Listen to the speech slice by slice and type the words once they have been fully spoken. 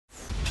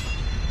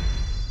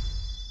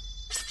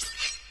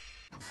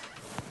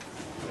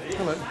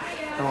gentlemen.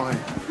 How are you?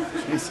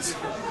 Jesus.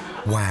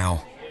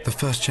 Wow, the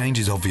first change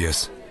is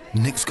obvious.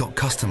 Nick's got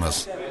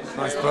customers.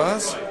 Nice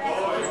buzz.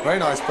 Very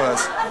nice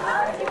buzz.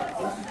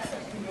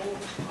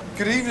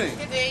 Good evening.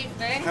 Good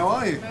evening. How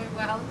are you? Very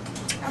well.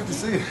 Good to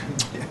see you.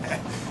 Yeah.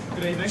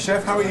 Good evening.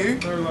 Chef, how are you?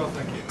 Very well,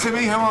 thank you.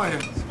 Timmy, how are you?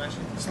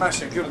 Smashing.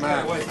 Smashing, good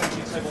man. Wait, thank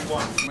you. Table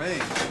 1. Me?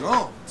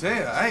 Oh,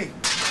 dear, hey.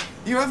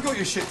 You have got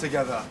your shit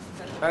together.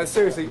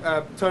 Seriously,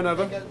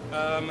 turnover?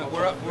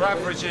 We're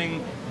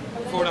averaging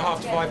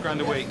 4.5 to 5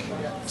 grand a week.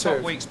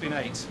 Top week's been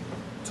 8.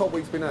 Top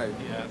week's been 8?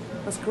 Yeah.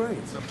 That's great.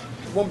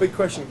 One big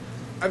question.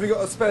 Have you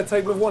got a spare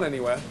table of 1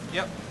 anywhere?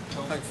 Yep.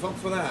 Thank fuck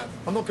for that.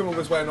 I'm not coming all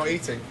this way and not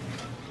eating.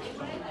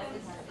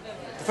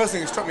 The first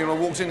thing that struck me when I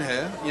walked in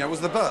here, was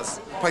the buzz.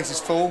 The place is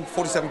full,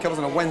 47 couples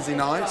on a Wednesday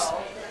night.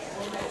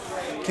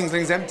 King's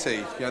Lynn's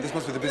empty. This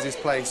must be the busiest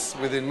place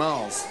within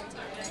miles.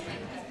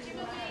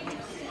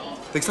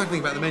 The exciting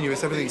thing about the menu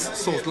is everything's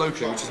sourced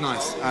locally, which is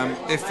nice.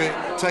 If it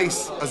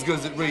tastes as good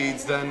as it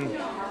reads, then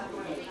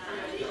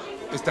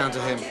it's down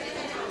to him.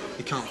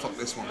 He can't fuck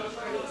this one.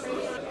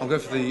 I'll go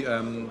for the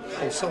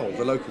whole sole,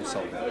 the local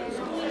sole,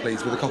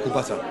 please, with the cockle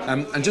butter.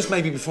 And just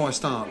maybe before I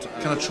start,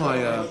 can I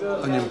try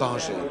onion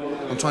bhaji?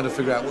 I'm trying to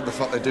figure out what the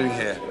fuck they're doing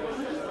here.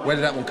 Where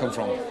did that one come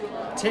from?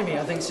 Timmy,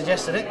 I think,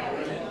 suggested it.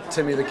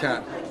 Timmy the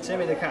cat.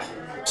 Timmy the cat.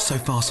 So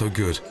far, so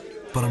good.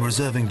 But I'm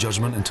reserving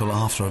judgment until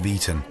after I've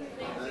eaten.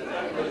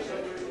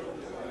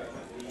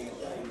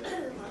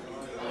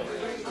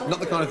 Not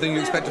the kind of thing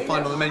you expect to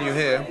find on the menu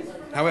here.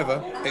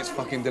 However, it's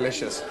fucking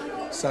delicious.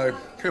 So,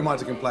 who am I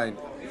to complain?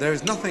 There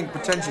is nothing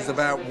pretentious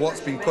about what's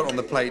been put on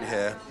the plate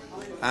here.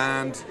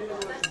 And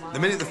the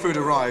minute the food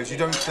arrives, you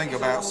don't think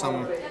about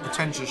some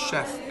pretentious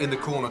chef in the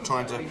corner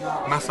trying to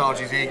massage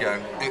his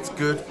ego. It's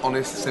good,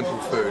 honest, simple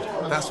food.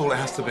 That's all it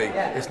has to be.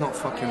 It's not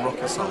fucking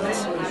rocket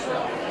science.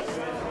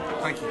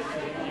 Thank you.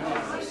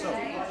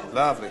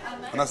 Lovely.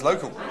 And that's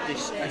local.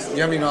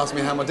 You haven't even asked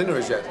me how my dinner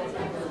is yet.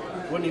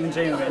 Wouldn't even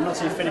dream of it, not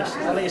till you finish.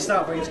 I'll let you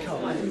start, but it's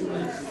cold.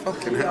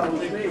 Fucking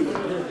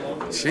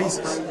hell.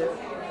 Jesus.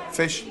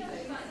 Fish,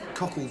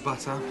 cockle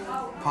butter,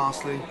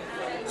 parsley,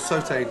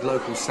 sautéed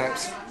local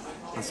ceps,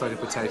 and sautéed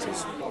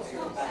potatoes.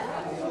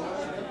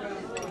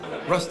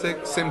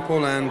 Rustic,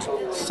 simple, and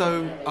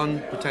so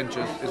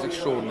unpretentious is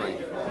extraordinary.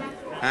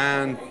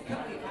 And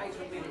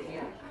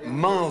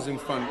miles in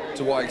front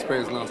to what I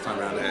experienced last time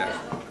around here.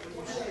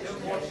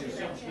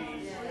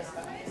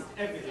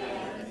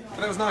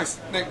 And it was nice,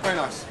 Nick, very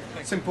nice.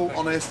 Simple,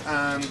 honest,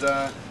 and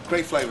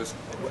great flavours.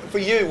 For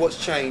you,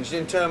 what's changed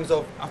in terms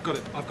of... I've got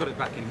it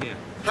back in here.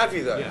 Have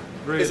you, though? Yeah.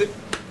 Really. Is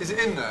it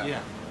in there?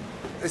 Yeah.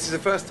 This is the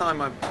first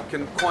time I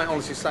can quite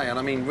honestly say, and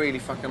I mean really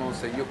fucking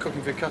honestly, you're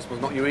cooking for your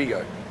customers, not your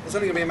ego. It's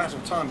only going to be a matter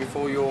of time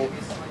before you're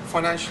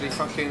financially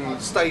fucking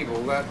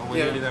stable. That,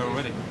 we're nearly there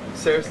already.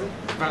 Seriously?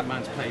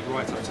 Batman's paid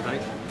right up to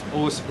date.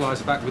 All the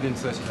suppliers are back within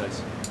 30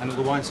 days. And all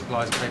the wine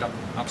suppliers are paid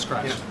up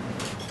scratch.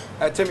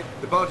 Yeah. Timmy,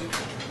 the bhaji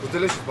was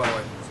delicious, by the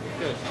way.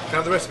 Good. Can I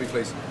have the recipe,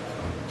 please?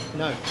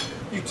 No.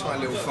 You tight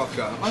little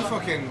fucker.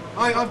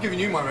 I've given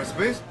you my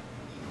recipes.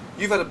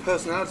 You've had a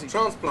personality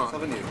transplant,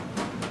 haven't you?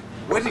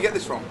 Where did you get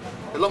this from?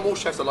 There's a lot more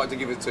chefs I'd like to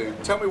give it to.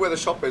 Tell me where the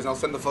shop is and I'll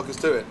send the fuckers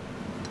to it.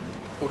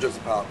 All jokes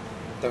apart,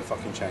 don't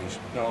fucking change.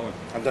 No, I won't.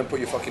 And don't put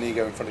your fucking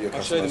ego in front of your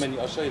customers.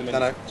 I'll show you the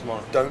menu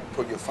tomorrow. Don't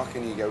put your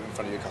fucking ego in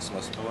front of your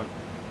customers. I won't.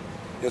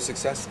 Your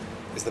success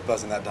is the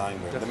buzz in that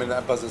dining room. Definitely. The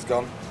minute that buzz is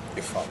gone,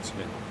 you're fucked.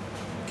 Yeah.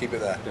 Keep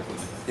it there.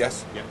 Definitely.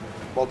 Yes? Yeah.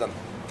 Well done.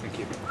 Thank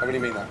you. I really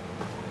mean that.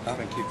 Huh?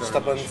 Thank you very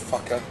Stubborn much.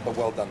 fucker, but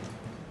well done.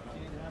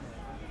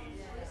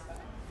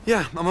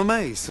 Yeah, I'm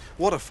amazed.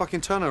 What a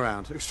fucking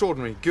turnaround.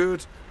 Extraordinary.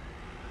 Good,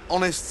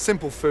 honest,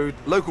 simple food,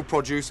 local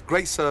produce,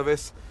 great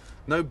service,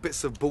 no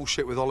bits of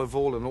bullshit with olive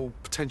oil and all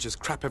pretentious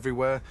crap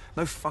everywhere,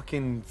 no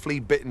fucking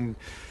flea-bitten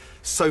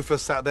sofa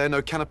sat there,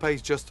 no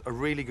canapes, just a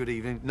really good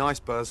evening, nice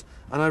buzz,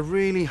 and I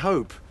really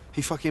hope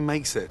he fucking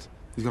makes it.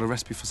 He's got a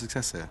recipe for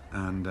success here,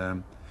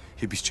 and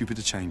he'd be stupid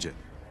to change it.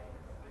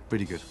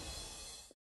 Really good.